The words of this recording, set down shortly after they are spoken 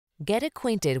Get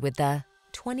acquainted with the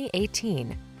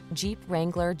 2018 Jeep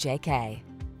Wrangler JK.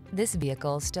 This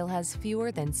vehicle still has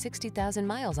fewer than 60,000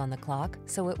 miles on the clock,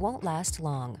 so it won't last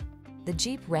long. The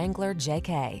Jeep Wrangler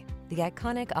JK, the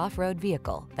iconic off-road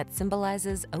vehicle that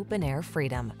symbolizes open-air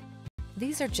freedom.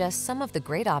 These are just some of the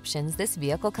great options this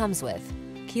vehicle comes with: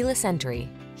 keyless entry,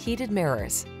 heated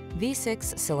mirrors,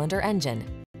 V6 cylinder engine,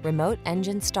 remote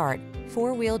engine start,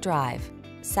 4-wheel drive,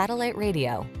 satellite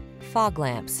radio, fog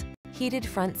lamps, heated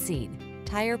front seat,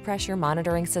 tire pressure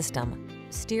monitoring system,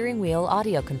 steering wheel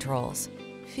audio controls.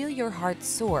 Feel your heart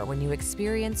soar when you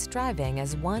experience driving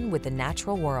as one with the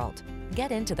natural world.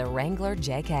 Get into the Wrangler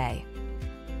JK.